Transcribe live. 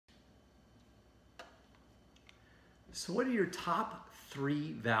So what are your top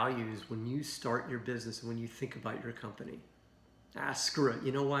 3 values when you start your business and when you think about your company? Ah, screw it.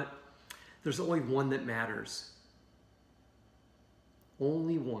 You know what? There's only one that matters.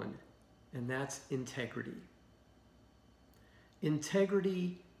 Only one, and that's integrity.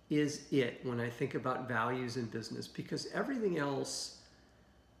 Integrity is it when I think about values in business, because everything else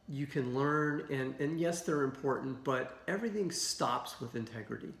you can learn, and yes, they're important, but everything stops with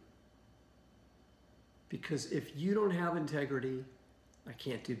integrity. Because if you don't have integrity, I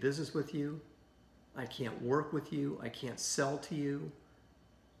can't do business with you, I can't work with you, I can't sell to you,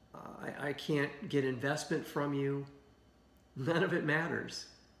 I can't get investment from you. None of it matters.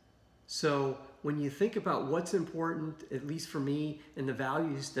 So when you think about what's important, at least for me, and the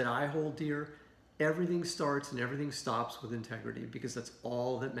values that I hold dear, everything starts and everything stops with integrity, because that's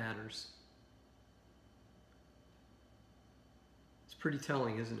all that matters. It's pretty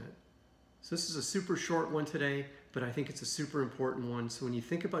telling, isn't it? So this is a super short one today, but I think it's a super important one. So when you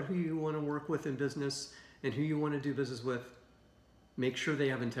think about who you want to work with in business and who you want to do business with, make sure they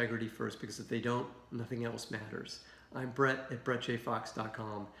have integrity first, because if they don't, nothing else matters. I'm Brett at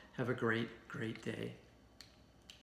brettjfox.com. Have a great, great day.